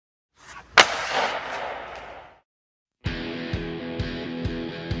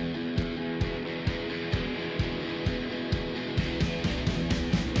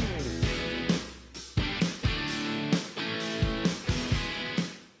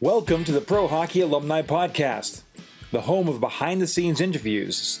Welcome to the Pro Hockey Alumni Podcast, the home of behind-the-scenes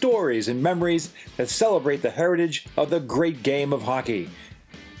interviews, stories, and memories that celebrate the heritage of the great game of hockey.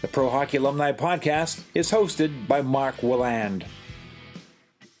 The Pro Hockey Alumni Podcast is hosted by Mark Willand.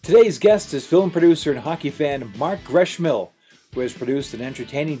 Today's guest is film producer and hockey fan Mark Greczmiel, who has produced an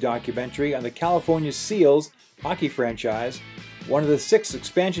entertaining documentary on the California Seals hockey franchise, one of the 6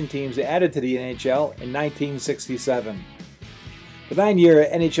 expansion teams added to the NHL in 1967. The 9-year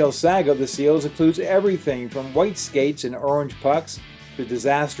NHL saga of the Seals includes everything from white skates and orange pucks to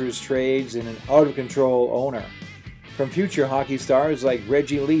disastrous trades and an out-of-control owner. From future hockey stars like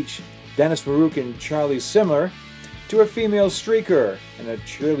Reggie Leach, Dennis Maruk, and Charlie Simler, to a female streaker and a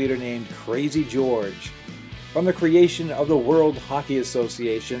cheerleader named Krazy George. From the creation of the World Hockey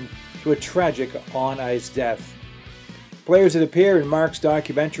Association to a tragic on-ice death. Players that appear in Mark's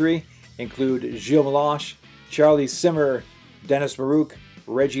documentary include Gilles Meloche, Charlie Simler, Dennis Maruk,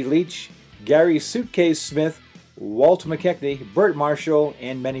 Reggie Leach, Gary Suitcase Smith, Walt McKechnie, Bert Marshall,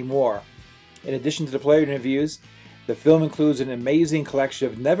 and many more. In addition to the player interviews, the film includes an amazing collection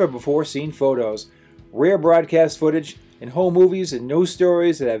of never-before-seen photos, rare broadcast footage, and home movies and news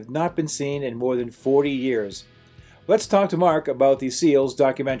stories that have not been seen in more than 40 years. Let's talk to Mark about the Seals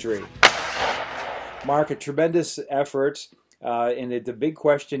documentary. Mark, a tremendous effort. And the big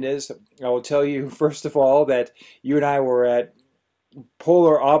question is, I will tell you, first of all, that you and I were at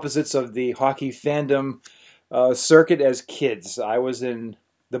polar opposites of the hockey fandom circuit as kids. I was in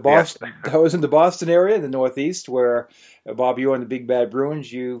the Boston area, the Northeast, where Bob, you were on the Big Bad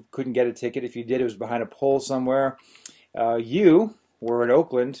Bruins. You couldn't get a ticket. If you did, it was behind a pole somewhere. You were in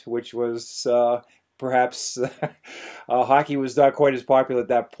Oakland, which was perhaps hockey was not quite as popular at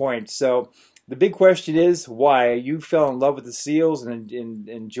that point. So the big question is why you fell in love with the Seals and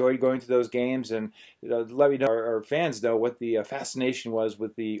enjoyed going to those games, and let me know, our fans know, what the fascination was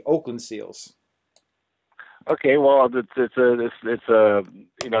with the Oakland Seals. Okay, well, it's a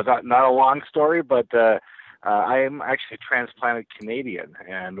not a long story, but I am actually a transplanted Canadian,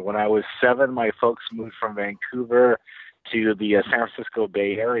 and when I was 7, my folks moved from Vancouver to the San Francisco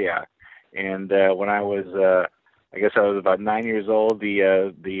Bay Area, and when I was I guess I was about 9 years old. The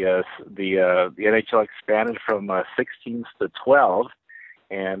NHL expanded from 6 teams to 12,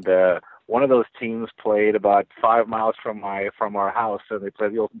 and one of those teams played about 5 miles from our house, and they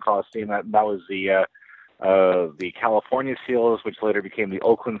played the Oakland Coliseum. That was the California Seals, which later became the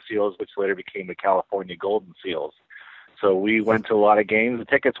Oakland Seals, which later became the California Golden Seals. So we went to a lot of games. The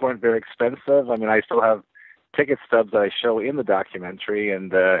tickets weren't very expensive. I mean, I still have ticket stubs that I show in the documentary,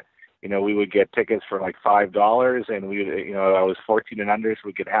 and we would get tickets for like $5, and I was 14 and under, so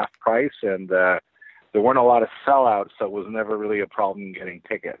we get half price, and there weren't a lot of sellouts, so it was never really a problem getting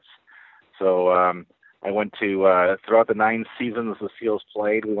tickets. So I went to throughout the 9 seasons the Seals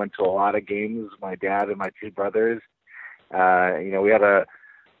played. We went to a lot of games. My dad and my 2 brothers. We had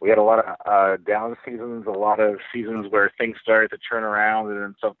a lot of down seasons, a lot of seasons where things started to turn around, and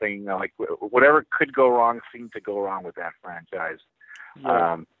then something like whatever could go wrong seemed to go wrong with that franchise.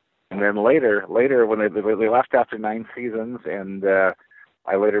 Yeah. And then later when they left after 9 seasons, and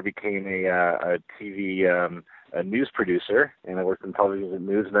I later became a TV a news producer, and I worked in television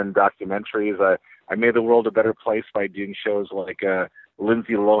news and then documentaries. I made the world a better place by doing shows like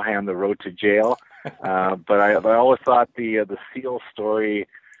Lindsay Lohan, The Road to Jail. But I always thought the Seal story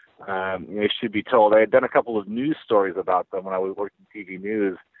should be told. I had done a couple of news stories about them when I was working TV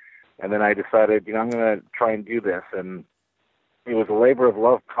news, and then I decided, I'm going to try and do this. And it was a labor of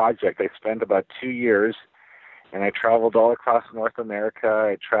love project. I spent about 2 years, and I traveled all across North America.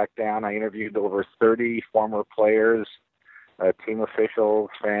 I tracked down, I interviewed over 30 former players, team officials,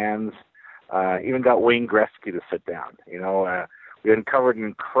 fans, even got Wayne Gretzky to sit down. We uncovered an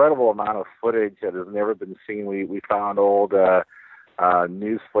incredible amount of footage that has never been seen. We found old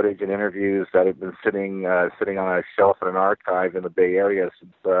news footage and interviews that have been sitting on a shelf in an archive in the Bay Area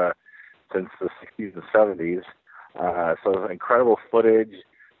since the 60s and 70s. So incredible footage.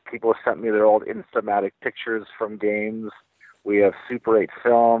 People have sent me their old Instamatic pictures from games. We have Super 8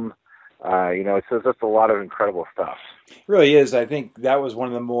 film. It's just a lot of incredible stuff. It really is. I think that was one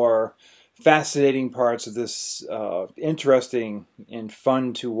of the more fascinating parts of this interesting and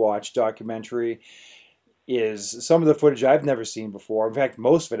fun to watch documentary is some of the footage I've never seen before. In fact,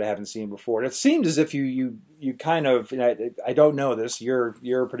 most of it I haven't seen before. And it seemed as if you kind of, I don't know this, you're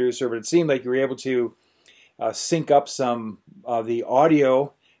a producer, but it seemed like you were able to sync up some of the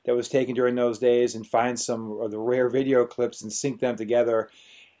audio that was taken during those days and find some of the rare video clips and sync them together.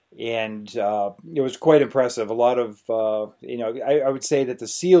 And it was quite impressive. A lot of, I would say that the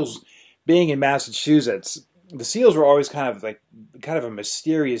Seals, being in Massachusetts, the Seals were always kind of a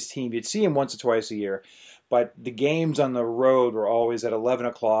mysterious team. You'd see them once or twice a year, but the games on the road were always at 11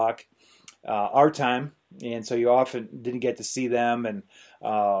 o'clock our time, and so you often didn't get to see them. And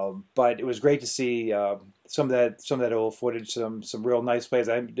but it was great to see some of that old footage, some real nice plays.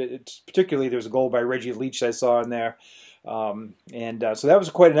 Particularly, there was a goal by Reggie Leach I saw in there. So that was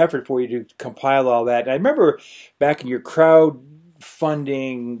quite an effort for you to compile all that. And I remember back in your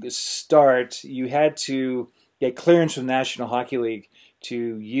crowdfunding start, you had to get clearance from the National Hockey League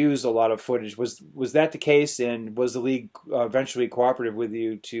to use a lot of footage. Was that the case, and was the league eventually cooperative with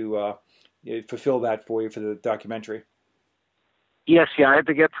you to fulfill that for you for the documentary? Yes, yeah, I had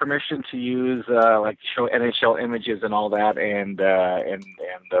to get permission to use show NHL images and all that, and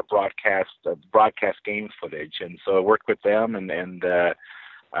broadcast game footage. And so I worked with them, and got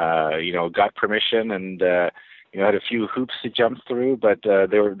permission, and had a few hoops to jump through, but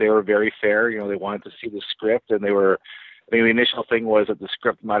they were very fair. They wanted to see the script, and I think the initial thing was that the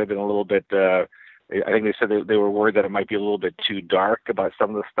script might have been a little bit. I think they said they were worried that it might be a little bit too dark about some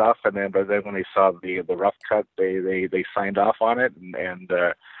of the stuff, but then when they saw the rough cut, they signed off on it, and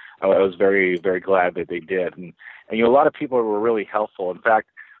I was very, very glad that they did. And a lot of people were really helpful. In fact,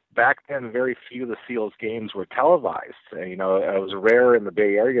 back then, very few of the Seals games were televised. It was rare in the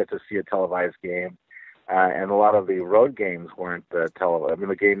Bay Area to see a televised game, and a lot of the road games weren't televised. I mean,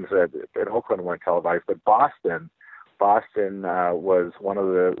 the games in Oakland weren't televised, but Boston was one of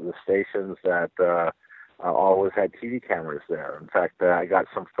the stations that always had TV cameras there. In fact, I got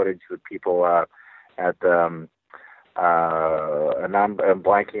some footage of people at and I'm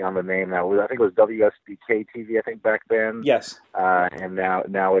blanking on the name now. I think it was WSBK TV. I think back then. Yes. And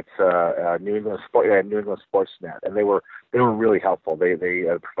now it's New England Sportsnet, and they were really helpful. They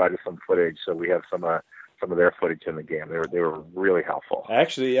provided some footage, so we have some of their footage in the game. They were really helpful.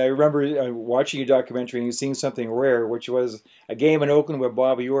 Actually, I remember watching your documentary and seeing something rare, which was a game in Oakland where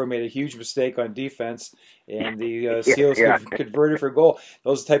Bobby Orr made a huge mistake on defense, and the Seals converted for a goal.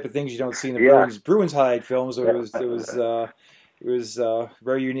 Those are the type of things you don't see in the Bruins highlight films. So it was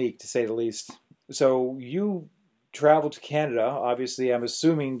very unique, to say the least. So you traveled to Canada, obviously, I'm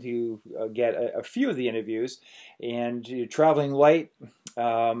assuming, to get a few of the interviews, and you're traveling light.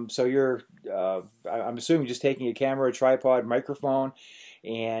 So you're, I'm assuming, just taking a camera, a tripod, microphone,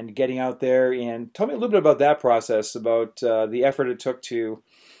 and getting out there. And tell me a little bit about that process, about the effort it took to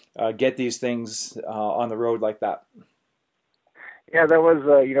get these things on the road like that. Yeah, that was,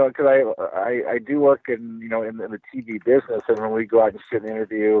 because I do work in the TV business, and when we go out and shoot an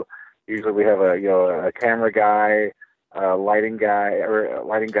interview, usually we have a camera guy, lighting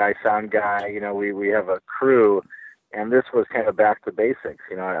guy, sound guy. We have a crew, and this was kind of back to basics.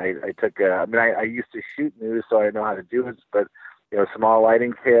 I took. I used to shoot news, so I know how to do it. But small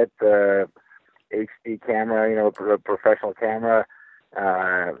lighting kit, HD camera, professional camera,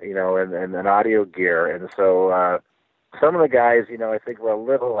 and an audio gear. And so some of the guys, I think were a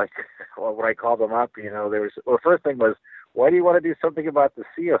little like when I called them up. The first thing was, why do you want to do something about the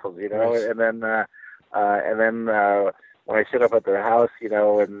Seals? Nice. And then when I showed up at their house,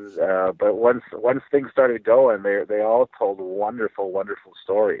 but once things started going, they all told wonderful, wonderful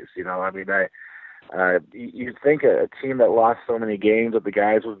stories. You'd think a team that lost so many games that the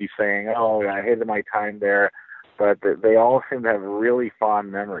guys would be saying, "Oh, I hated my time there," but they all seem to have really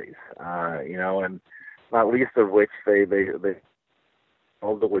fond memories. And not least of which they which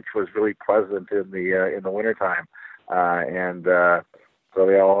was really pleasant in the wintertime. So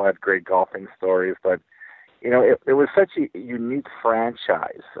they all had great golfing stories, but it was such a unique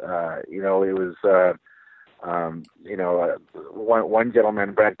franchise. It was one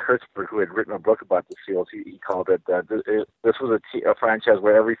gentleman, Brad Kurtzberg, who had written a book about the Seals. He called it this was a franchise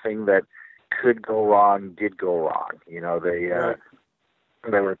where everything that could go wrong did go wrong.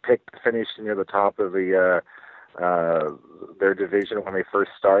 They were picked to finish near the top of their division when they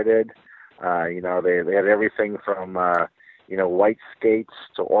first started. They had everything from white skates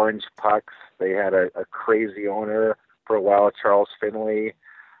to orange pucks. They had a crazy owner for a while, Charles Finley.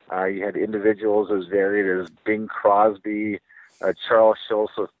 You had individuals as varied as Bing Crosby, Charles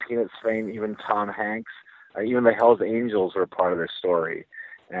Schultz of Peanuts fame, even Tom Hanks. Even the Hells Angels were part of their story.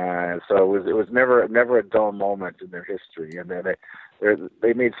 So it was never a dull moment in their history. And then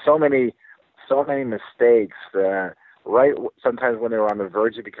they made so many mistakes that right sometimes when they were on the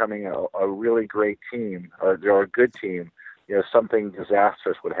verge of becoming a really great team or a good team, something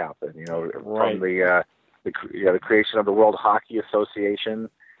disastrous would happen. Right. From the creation of the World Hockey Association,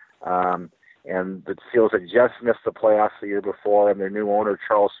 and the Seals had just missed the playoffs the year before, and their new owner,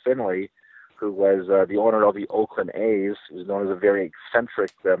 Charles Finley, who was the owner of the Oakland A's, who was known as a very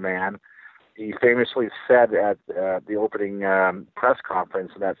eccentric man, he famously said at the opening press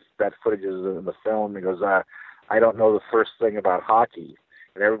conference, and that footage is in the film. He goes, "I don't know the first thing about hockey,"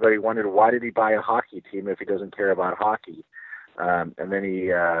 and everybody wondered why did he buy a hockey team if he doesn't care about hockey. And then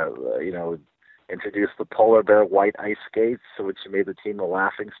he, introduced the polar bear white ice skates, which made the team a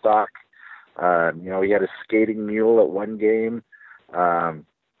laughing stock. He had a skating mule at one game.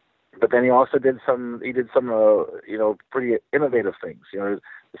 But then he also did some pretty innovative things. The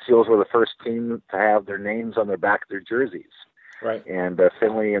Seals were the first team to have their names on their back of their jerseys. Right. And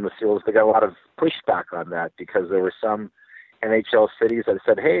Finley and the Seals, they got a lot of pushback on that because there were some NHL cities that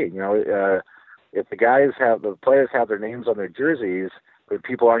said, hey, if the players have their names on their jerseys, but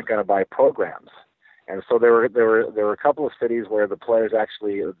people aren't going to buy programs. And so there were a couple of cities where the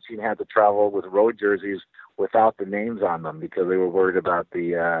team had to travel with road jerseys without the names on them because they were worried about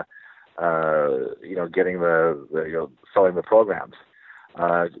the getting selling the programs.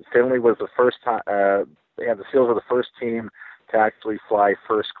 Finley was the first time. The Seals were the first team to actually fly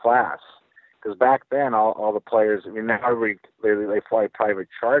first class. Because back then, all the players. I mean, now they fly private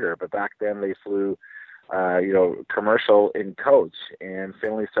charter, but back then they flew, commercial in coach. And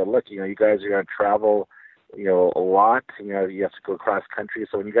Finley said, "Look, you guys are going to travel, a lot. You have to go cross country.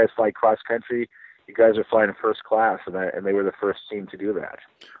 So when you guys fly cross country, you guys are flying first class." And they were the first team to do that.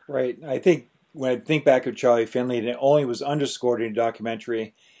 Right. I think when I think back of Charlie Finley, and it only was underscored in the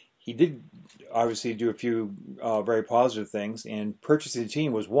documentary. He did obviously do a few very positive things, and purchasing the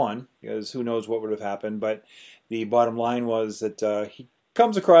team was one, because who knows what would have happened. But the bottom line was that he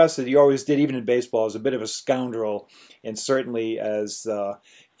comes across, that he always did, even in baseball, as a bit of a scoundrel. And certainly as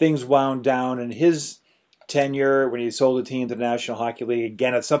things wound down in his tenure, when he sold the team to the National Hockey League,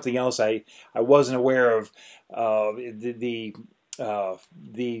 again, it's something else I wasn't aware of,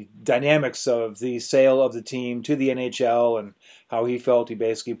 the dynamics of the sale of the team to the NHL and how he felt he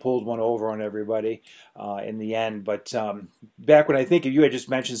basically pulled one over on everybody in the end. But back when I think of, you had just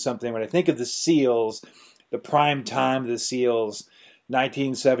mentioned something, when I think of the Seals, the prime time of the Seals,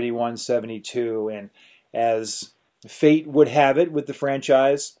 1971-72, and as fate would have it with the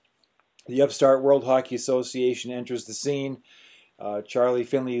franchise, the upstart World Hockey Association enters the scene. Charlie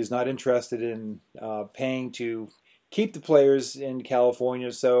Finley is not interested in paying to keep the players in California.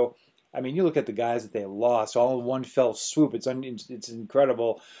 So, I mean, you look at the guys that they lost all in one fell swoop. It's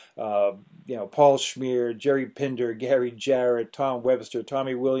incredible. Paul Schmier, Jerry Pinder, Gary Jarrett, Tom Webster,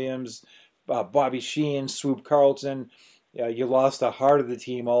 Tommy Williams, Bobby Sheehan, Swoop Carlton. You lost the heart of the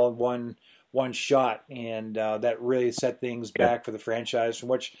team all in one shot, and that really set things back for the franchise, from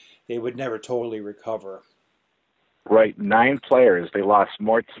which they would never totally recover. Right, 9 players. They lost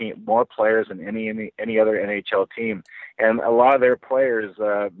more players than any other NHL team, and a lot of their players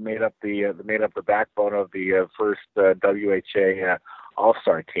made up the backbone of the first WHA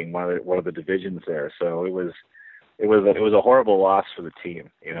All-Star team, one of the divisions there. So it was a horrible loss for the team.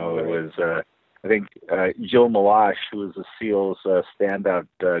 It was I think Gilles Meloche, who was the Seals' standout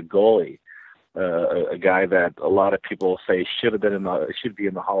goalie, a guy that a lot of people say should be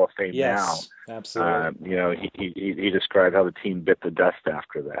in the Hall of Fame now. Yes, absolutely. He described how the team bit the dust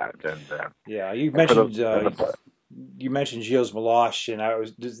after that. And you mentioned Gilles Meloche, and I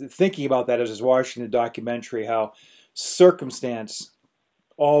was thinking about that as I was watching the documentary, how circumstance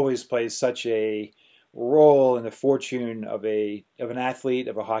always plays such a role in the fortune of an athlete,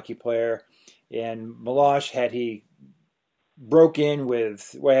 of a hockey player. And Meloche, had he broke in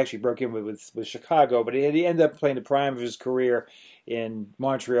with Chicago, but he ended up playing the prime of his career in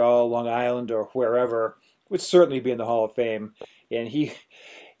Montreal, Long Island, or wherever, would certainly be in the Hall of Fame. And he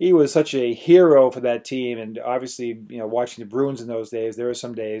was such a hero for that team. And obviously, watching the Bruins in those days, there were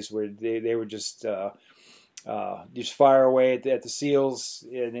some days where they were just fire away at the Seals,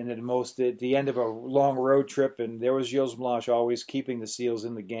 and at the end of a long road trip. And there was Gilles Meloche always keeping the Seals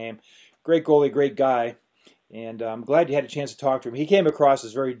in the game. Great goalie, great guy. And I'm glad you had a chance to talk to him. He came across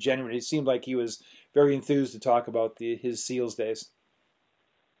as very genuine. It seemed like he was very enthused to talk about his Seals days.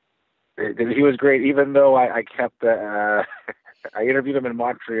 He was great, even though I kept I interviewed him in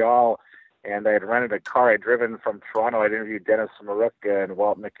Montreal, and I had rented a car. I'd driven from Toronto. I'd interviewed Dennis Maruk and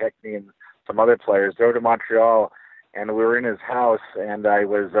Walt McKechnie and some other players. Drove to Montreal, and we were in his house, and I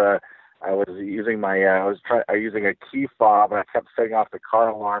was using using a key fob, and I kept setting off the car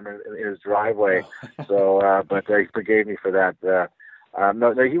alarm in his driveway. So, but they forgave me for that.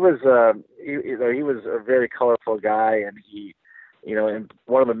 He was a very colorful guy, and and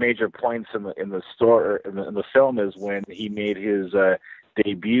one of the major points in the film is when he made his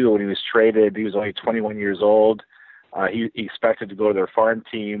debut when he was traded. He was only 21 years old. He expected to go to their farm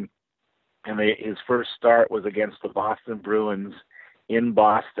team, and his first start was against the Boston Bruins in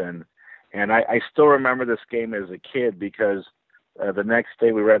Boston. And I still remember this game as a kid because the next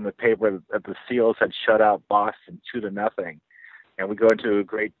day we read in the paper that the Seals had shut out Boston 2-0. And we go into a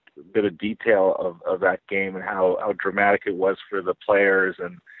great bit of detail of that game and how dramatic it was for the players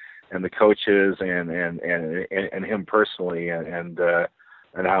and the coaches and him personally and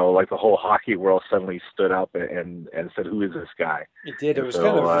how like the whole hockey world suddenly stood up and said, "Who is this guy?" It did. It was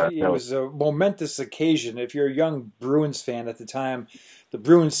it was a momentous occasion. If you're a young Bruins fan at the time, the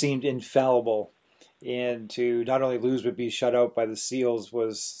Bruins seemed infallible, and to not only lose but be shut out by the Seals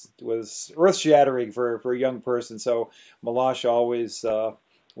was earth shattering for a young person. So Meloche always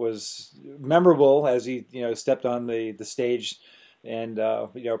was memorable as he stepped on the stage and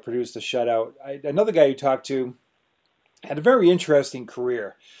produced a shutout. Another guy you talked to had a very interesting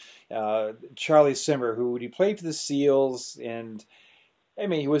career, Charlie Simmer, who he played for the Seals, and I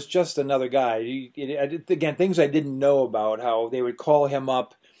mean he was just another guy. Again, things I didn't know about, how they would call him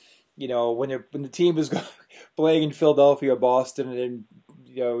up, when the team was playing in Philadelphia or Boston, and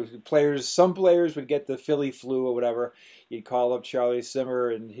some players would get the Philly flu or whatever. You'd call up Charlie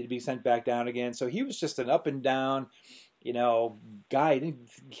Simmer and he'd be sent back down again. So he was just an up and down, guy. He didn't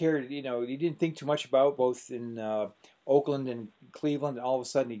care, he didn't think too much about both in Oakland and Cleveland. And all of a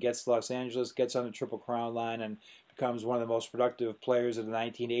sudden he gets to Los Angeles, gets on the Triple Crown line, and becomes one of the most productive players of the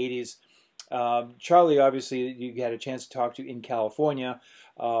 1980s. Charlie, obviously, you had a chance to talk to in California.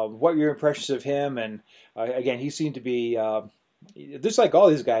 What were your impressions of him? And again, he seemed to be, just like all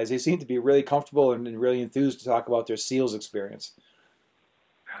these guys, they seem to be really comfortable and really enthused to talk about their Seals experience.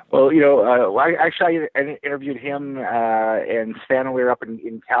 Well, I interviewed him and Stan. We were up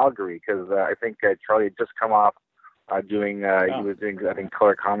in Calgary because I think Charlie had just come off doing. He was doing, I think,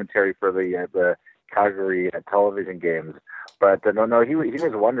 color commentary for the Calgary television games. But no, he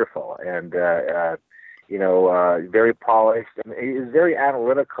was wonderful and very polished, and he was very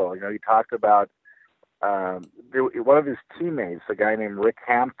analytical. He talked about one of his teammates, a guy named Rick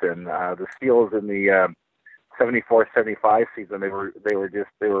Hampton, the Seals in the 74-75 season. They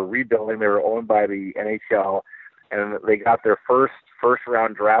were rebuilding. They were owned by the NHL, and they got their first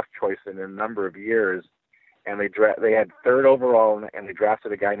round draft choice in a number of years. And they had third overall, and they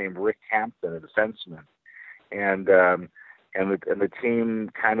drafted a guy named Rick Hampton, a defenseman, and the team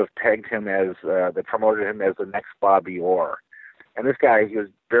kind of pegged him as they promoted him as the next Bobby Orr. And this guy, he was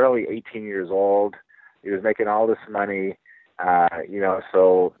barely 18 years old. He was making all this money,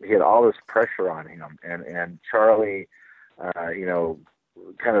 so he had all this pressure on him. And Charlie,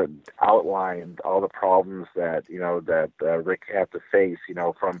 kind of outlined all the problems that Rick had to face,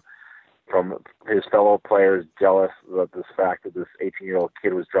 from his fellow players jealous of this fact that this 18-year-old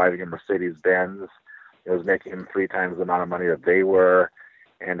kid was driving a Mercedes-Benz. It was making him 3 times the amount of money that they were,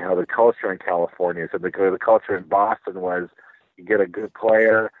 and how the culture in California, so the culture in Boston was you get a good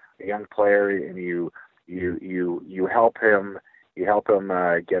player, a young player, and you help him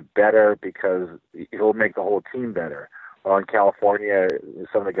get better because he'll make the whole team better. Well, in California,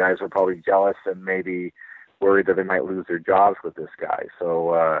 some of the guys were probably jealous and maybe worried that they might lose their jobs with this guy.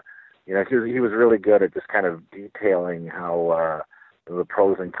 So, he was really good at just kind of detailing how the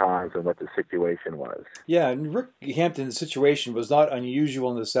pros and cons and what the situation was. Yeah, and Rick Hampton's situation was not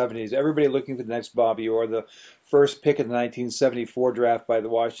unusual in the 70s. Everybody looking for the next Bobby Orr. The first pick in the 1974 draft by the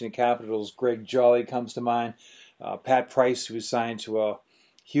Washington Capitals, Greg Jolly, comes to mind. Pat Price, who was signed to a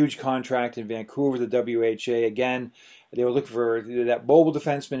huge contract in Vancouver, the WHA. Again, they were looking for that mobile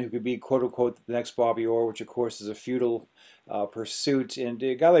defenseman who could be, quote-unquote, the next Bobby Orr, which, of course, is a futile pursuit. And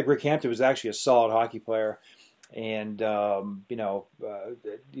a guy like Rick Hampton was actually a solid hockey player. And, the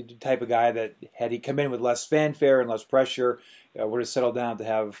type of guy that had he come in with less fanfare and less pressure, would have settled down to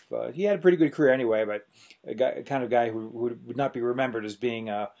have, he had a pretty good career anyway, but a kind of guy who would not be remembered as being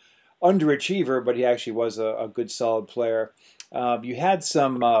a underachiever, but he actually was a good, solid player. You had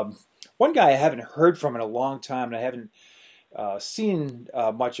some, one guy I haven't heard from in a long time, and I haven't seen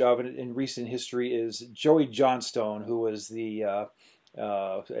much of it in recent history, is Joey Johnstone, who was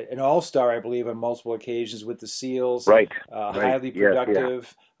an all-star, I believe, on multiple occasions with the Seals. Right. Highly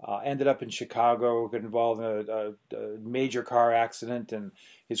productive. Ended up in Chicago, got involved in a major car accident, and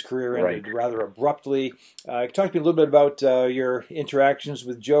his career ended rather abruptly. Talk to me a little bit about your interactions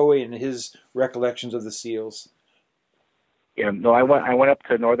with Joey and his recollections of the Seals. Yeah, no, I went up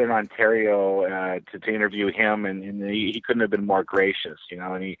to Northern Ontario to interview him, and he couldn't have been more gracious,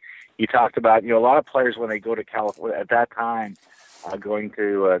 and he talked about, a lot of players when they go to California at that time, going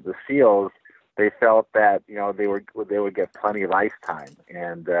to the Seals, they felt that they would get plenty of ice time,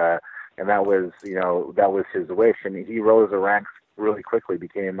 and that was his wish, and he rose the ranks really quickly,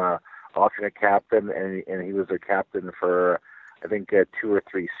 became a alternate captain, and he was their captain for I think 2 or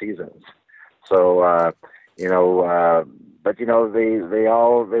 3 seasons. So but they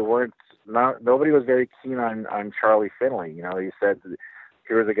weren't. Nobody was very keen on Charlie Finley. He said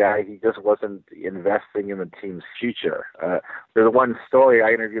here was a guy, he just wasn't investing in the team's future. There's one story,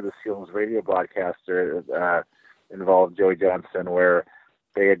 I interviewed the Seals radio broadcaster, involved Joey Johnston, where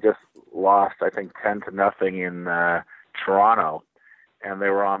they had just lost, I think, 10-0 in Toronto, and they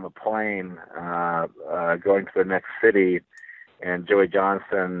were on the plane going to the next city, and Joey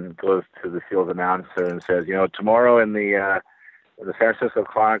Johnston goes to the Seals announcer and says, tomorrow in the San Francisco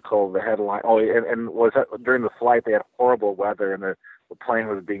Chronicle, the headline, and was that during the flight, they had horrible weather, and the plane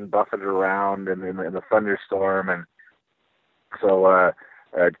was being buffeted around in the thunderstorm, and so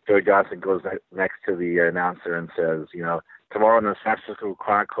Joey Johnston goes next to the announcer and says, tomorrow in the San Francisco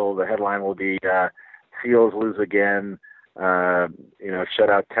Chronicle, the headline will be Seals lose again, shut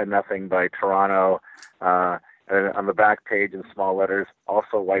out 10-0 by Toronto, and on the back page in small letters,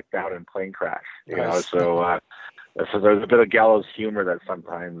 also wiped out in plane crash. So there's a bit of gallows humor that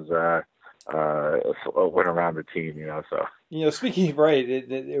sometimes went around the team. So speaking right,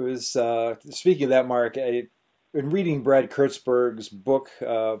 it was speaking of that, Mark. In reading Brad Kurtzberg's book,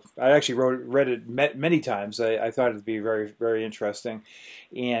 I actually read it many times. I thought it would be very, very interesting.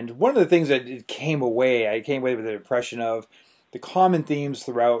 And one of the things that I came away with the impression of the common themes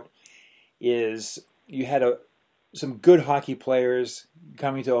throughout is you had some good hockey players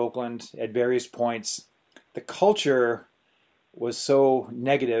coming to Oakland at various points. The culture was so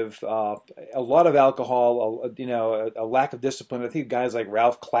negative. A lot of alcohol, a lack of discipline. I think guys like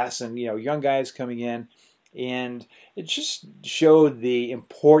Ralph Klassen, young guys coming in. And it just showed the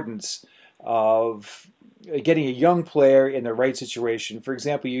importance of getting a young player in the right situation. For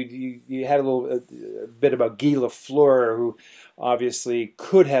example, you had a bit about Guy Lafleur, who obviously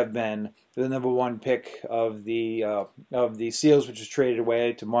could have been the number one pick of the Seals, which was traded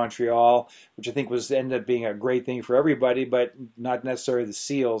away to Montreal, which I think ended up being a great thing for everybody, but not necessarily the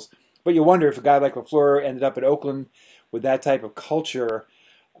Seals. But you wonder if a guy like Lafleur ended up at Oakland with that type of culture.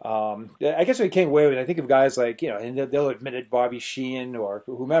 I guess we came away with, I think of guys like, and they'll admit it, Bobby Sheehan or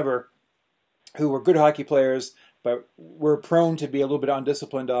whomever, who were good hockey players, but were prone to be a little bit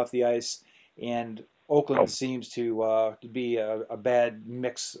undisciplined off the ice. And Oakland seems to be a bad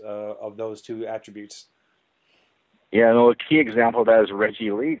mix of those two attributes. Yeah, a key example of that is Reggie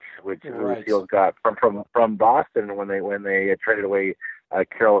Leach, which the Seals got from Boston when they traded away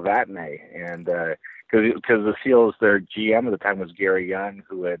Carol Vatney, and because the Seals, their GM at the time was Gary Young,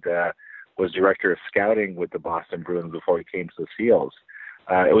 who was director of scouting with the Boston Bruins before he came to the Seals.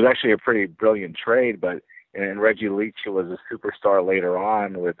 It was actually a pretty brilliant trade, and Reggie Leach was a superstar later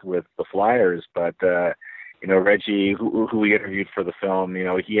on with the Flyers. But Reggie, who we interviewed for the film,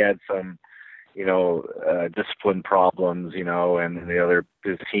 he had some discipline problems, and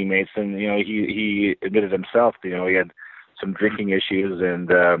his teammates, and he admitted himself, he had some drinking issues,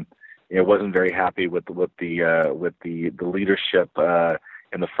 and wasn't very happy with the leadership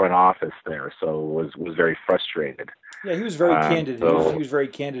in the front office there, so was very frustrated. Yeah, he was very candid. He was very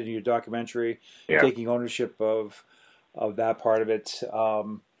candid in your documentary, taking ownership of that part of it.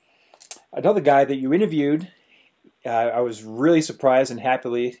 Another guy that you interviewed, I was really surprised and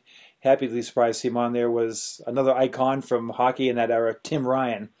happily surprised to see him on there, was another icon from hockey in that era, Tim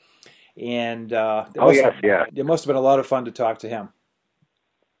Ryan. And it must have been a lot of fun to talk to him.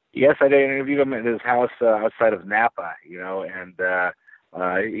 Yes, I did. Interviewed him at his house outside of Napa, and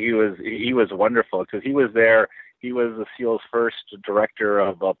he was wonderful because he was there. He was the Seals' first director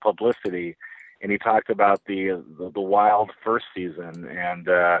of publicity, and he talked about the Wild first season, and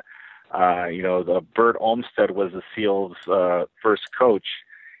the Bert Olmsted was the Seals' first coach.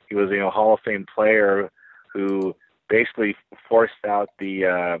 He was a Hall of Fame player who basically forced out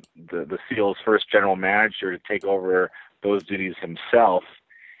the Seals' first general manager to take over those duties himself,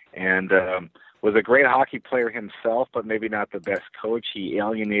 and was a great hockey player himself, but maybe not the best coach. He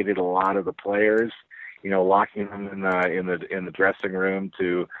alienated a lot of the players, locking them in the dressing room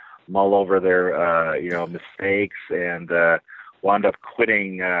to mull over their mistakes, and wound up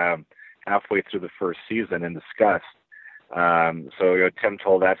quitting halfway through the first season in disgust. So Tim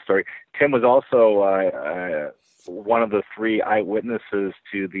told that story. Tim was also one of the three eyewitnesses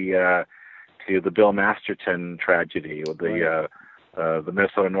to the Bill Masterton tragedy, the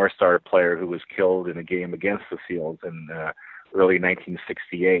Minnesota North Star player who was killed in a game against the Seals in early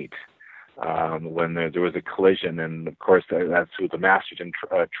 1968 when there was a collision, and of course that's who the Masterton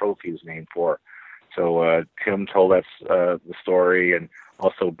trophy is named for. So Tim told us the story, and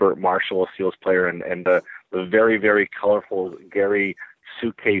also Bert Marshall, a Seals player, and the very, very colorful Gary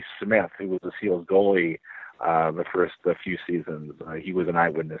Suitcase Smith, who was the Seals goalie the few seasons. He was an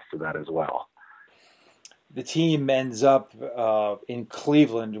eyewitness to that as well. the team ends up in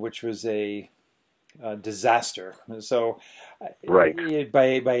Cleveland, which was a disaster. So, Right.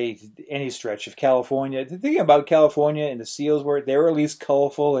 by any stretch of California, the thing about California and the Seals they were at least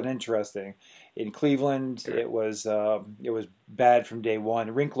colorful and interesting. In Cleveland, it was bad from day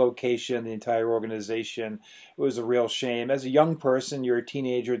one. Rink location, the entire organization, it was a real shame. As a young person, you're a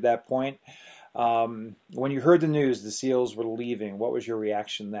teenager at that point. When you heard the news the Seals were leaving, what was your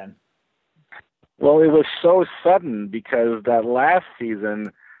reaction then? Well, it was so sudden because that last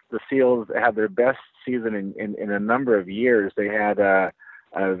season, the Seals had their best season in a number of years. They had a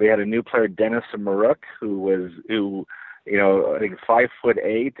new player, Dennis Maruk, who I think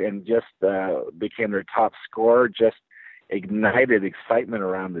 5'8" and just became their top scorer. Just ignited excitement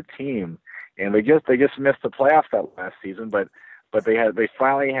around the team, and they just missed the playoffs that last season. But they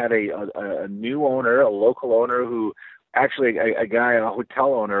finally had a new owner, a local owner who actually a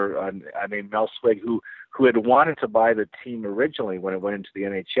hotel owner named Mel Swig who had wanted to buy the team originally when it went into the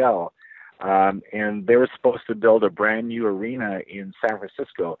NHL. And they were supposed to build a brand new arena in San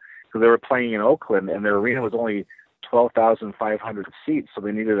Francisco because they were playing in Oakland, and their arena was only 12,500 seats, so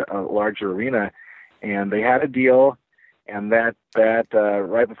they needed a larger arena. And they had a deal, and that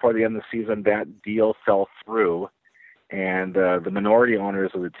right before the end of the season, that deal fell through. And the minority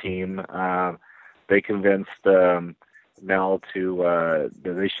owners of the team, they convinced Mel to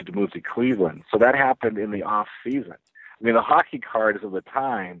that they should move to Cleveland. So that happened in the off season. I mean, the hockey cards of the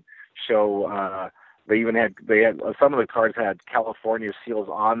time show they had some of the cards had California Seals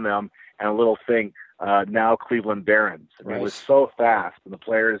on them and a little thing, now Cleveland Barons. I mean, It was so fast, and the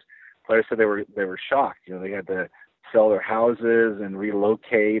players said they were shocked. They had to sell their houses and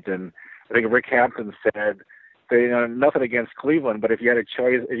relocate. And I think Rick Hampton said, nothing against Cleveland, but if you have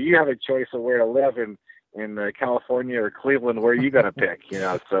a choice of where to live in California or Cleveland, where are you going to pick?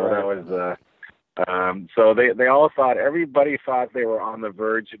 So that was. So everybody thought they were on the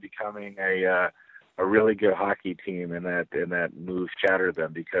verge of becoming a really good hockey team, and that move shattered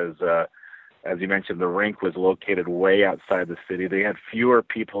them because, as you mentioned, the rink was located way outside the city. They had fewer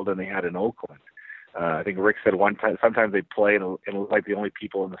people than they had in Oakland. I think Rick said one time sometimes they played and it looked like the only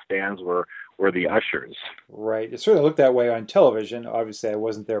people in the stands were the ushers. Right. It sort of looked that way on television. Obviously, I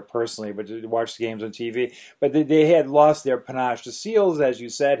wasn't there personally, but to watch the games on TV. But they had lost their panache. The Seals, as you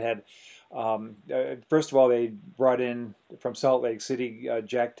said, had first of all, they brought in from Salt Lake City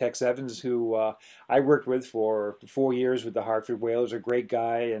Jack Tex Evans, who I worked with for 4 years with the Hartford Whalers, a great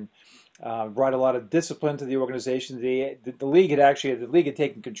guy, and brought a lot of discipline to the organization. The league had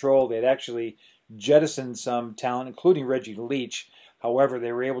taken control. They had actually jettisoned some talent, including Reggie Leach. However,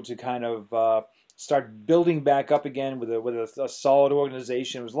 they were able to kind of start building back up again with a solid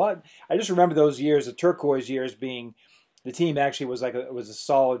organization. It was a lot. I just remember those years, the turquoise years, being the team actually was a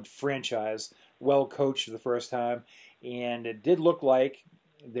solid franchise, well coached for the first time, and it did look like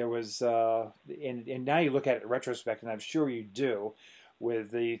there was. And now you look at it in retrospect, and I'm sure you do,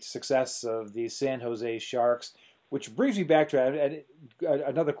 with the success of the San Jose Sharks, which brings me back to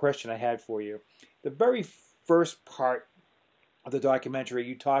another question I had for you. The very first part of the documentary,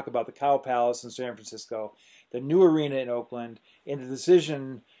 you talk about the Cow Palace in San Francisco, the new arena in Oakland, and the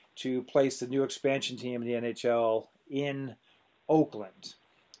decision to place the new expansion team in the NHL in Oakland.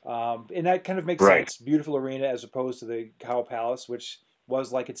 And that kind of makes sense. Beautiful arena as opposed to the Cow Palace, which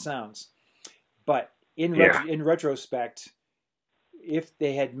was like it sounds. But in retrospect, if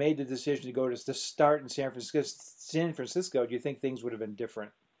they had made the decision to start in San Francisco, do you think things would have been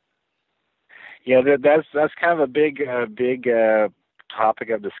different? Yeah, that's kind of a big topic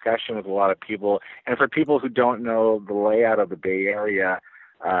of discussion with a lot of people. And for people who don't know the layout of the Bay Area,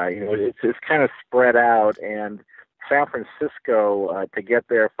 it's kind of spread out. And San Francisco, to get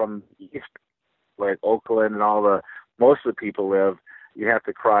there from east, like Oakland and most of the people live, you have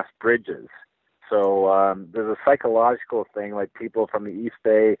to cross bridges. So there's a psychological thing, like people from the East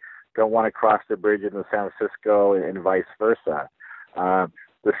Bay don't want to cross the bridge into San Francisco and vice versa.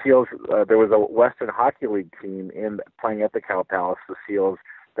 The Seals, there was a Western Hockey League team playing at the Cow Palace, the Seals,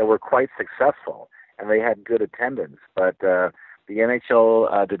 that were quite successful, and they had good attendance. But the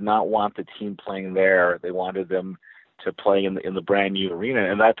NHL did not want the team playing there. They wanted them to play in the brand new arena.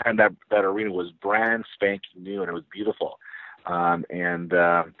 And that time, that arena was brand spanking new, and it was beautiful. But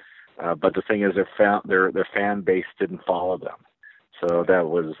the thing is, their fan base didn't follow them. So that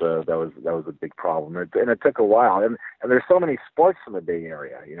was a big problem, and it took a while. And there's so many sports in the Bay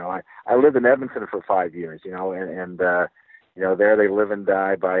Area. I lived in Edmonton for 5 years. And there they live and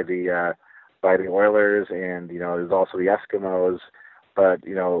die by the Oilers, and there's also the Eskimos. But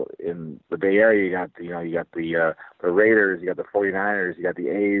in the Bay Area, you got the Raiders, you got the 49ers, you got the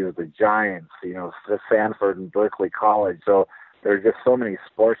A's, the Giants, Sanford and Berkeley College. So there's just so many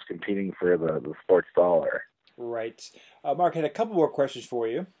sports competing for the sports dollar. Right. Mark, I had a couple more questions for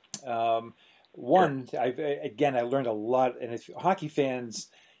you. One, sure. I learned a lot, and if hockey fans,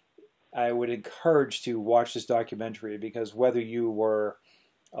 I would encourage to watch this documentary, because whether you were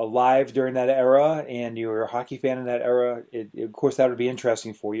alive during that era and you were a hockey fan in that era, of course that would be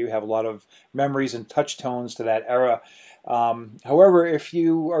interesting for you. You have a lot of memories and touchstones to that era. However, if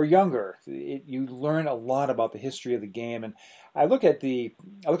you are younger, you learn a lot about the history of the game. And I look at a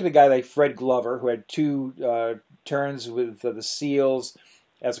guy like Fred Glover, who had 2 turns with the Seals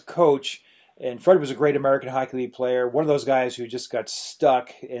as a coach. And Fred was a great American Hockey League player, one of those guys who just got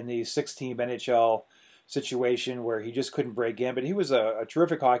stuck in the 6-team NHL situation where he just couldn't break in. But he was a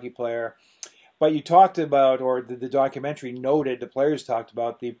terrific hockey player. But you talked about, or the documentary noted, the players talked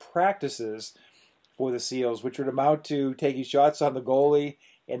about the practices for the Seals, which would amount to taking shots on the goalie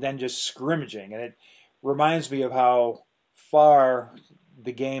and then just scrimmaging. And it reminds me of how far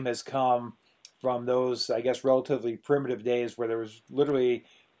the game has come from those, I guess, relatively primitive days where there was literally,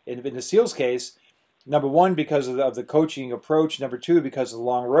 in the Seals case, number one, because of the coaching approach, number two, because of the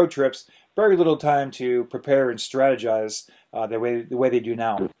long road trips, very little time to prepare and strategize the way they do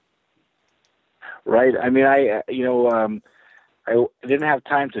now. Right. I mean, I didn't have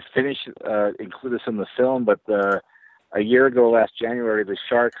time to include this in the film, but a year ago, last January, the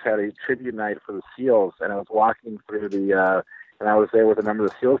Sharks had a tribute night for the Seals, and I was walking through and I was there with a number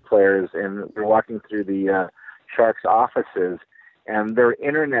of the Seals players, and we were walking through the Sharks offices, and their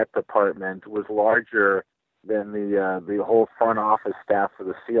internet department was larger than the whole front office staff for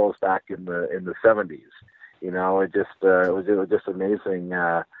the Seals back in the 70s. It was just amazing.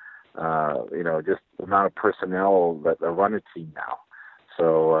 Just the amount of personnel that run a team now.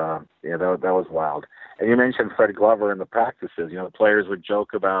 So that was wild. And you mentioned Fred Glover in the practices. The players would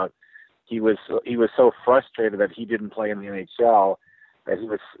joke about he was so frustrated that he didn't play in the NHL that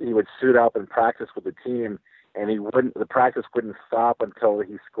he would suit up and practice with the team, and the practice wouldn't stop until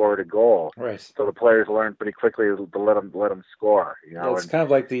he scored a goal. Right. So the players learned pretty quickly to let him score. It's kind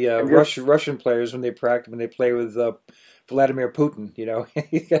of like the Russian players when they play with Vladimir Putin.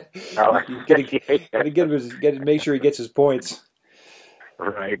 Make sure he gets his points.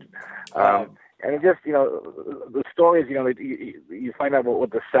 Right. And it just, the stories, you find out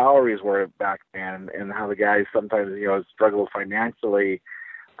what the salaries were back then, and how the guys sometimes, struggled financially,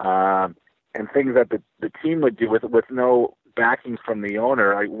 and things that the team would do with no backing from the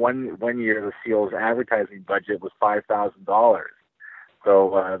owner. Like one year, the Seals' advertising budget was $5,000.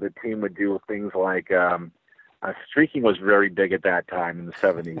 So the team would do things like streaking was very big at that time in the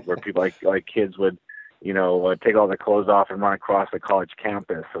 70s, where people like kids would, take all their clothes off and run across the college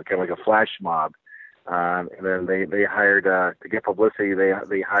campus, so kind of like a flash mob. And then they hired to get publicity.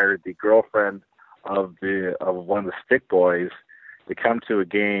 They hired the girlfriend of one of the stick boys to come to a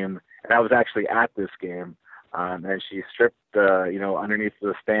game, and I was actually at this game. And she stripped, underneath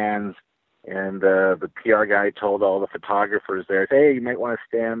the stands, and the PR guy told all the photographers there, "Hey, you might want to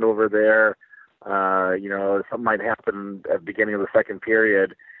stand over there. Something might happen at the beginning of the second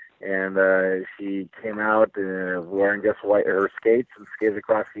period." And she came out wearing just her skates and skated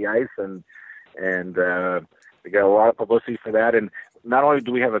across the ice, and we got a lot of publicity for that. And not only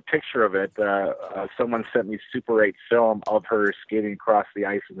do we have a picture of it, someone sent me Super 8 film of her skating across the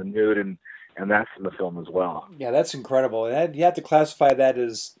ice in the nude, and that's in the film as well. Yeah, that's incredible. And you have to classify that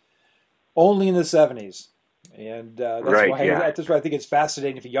as only in the 70s. And that's why I think it's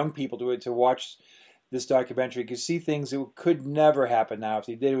fascinating for young people to watch this documentary. You can see things that could never happen now. If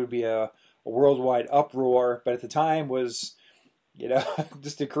they did, it would be a worldwide uproar. But at the time was,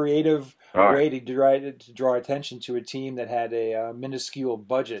 just a creative way to draw attention to a team that had a minuscule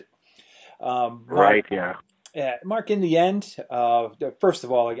budget. Mark, Mark, in the end, first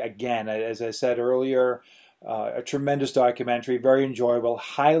of all, again, as I said earlier, a tremendous documentary, very enjoyable,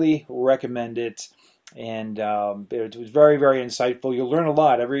 highly recommend it. And it was very, very insightful. You'll learn a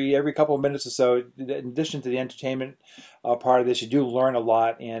lot every couple of minutes or so. In addition to the entertainment part of this, you do learn a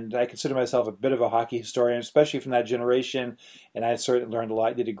lot. And I consider myself a bit of a hockey historian, especially from that generation. And I certainly learned a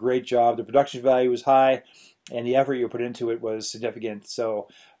lot. You did a great job. The production value was high, and the effort you put into it was significant. So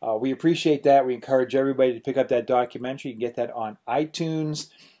we appreciate that. We encourage everybody to pick up that documentary. You can get that on iTunes.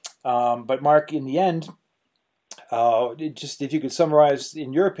 But Mark, in the end, just if you could summarize,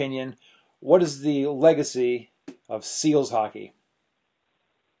 in your opinion, what is the legacy of Seals hockey?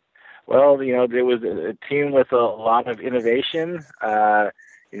 Well, there was a team with a lot of innovation.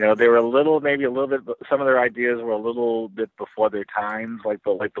 they were maybe a little bit. Some of their ideas were a little bit before their times, like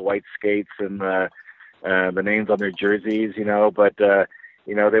the white skates and the names on their jerseys. But they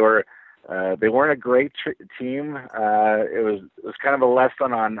weren't a great team. It was kind of a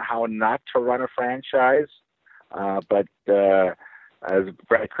lesson on how not to run a franchise. But as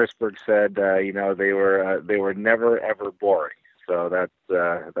Brad Chrisberg said, they were never ever boring. So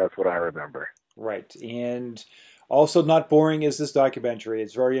that's what I remember. Right, and also not boring is this documentary.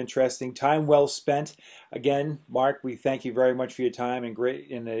 It's very interesting. Time well spent. Again, Mark, we thank you very much for your time and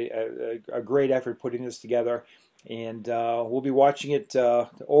a great effort putting this together. And we'll be watching it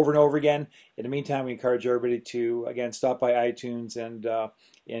over and over again. In the meantime, we encourage everybody to, again, stop by iTunes and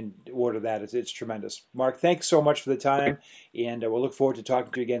order that. It's tremendous. Mark, thanks so much for the time, and we'll look forward to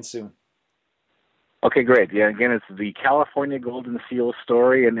talking to you again soon. Okay, great. Yeah, again, it's the California Golden Seal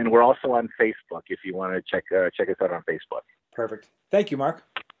story, and we're also on Facebook if you want to check us out on Facebook. Perfect. Thank you, Mark.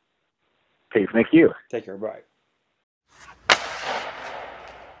 Okay, thank you. Take care. Bye.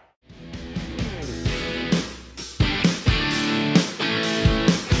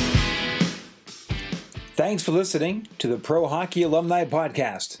 Thanks for listening to the Pro Hockey Alumni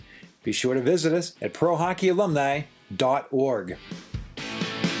Podcast. Be sure to visit us at prohockeyalumni.org.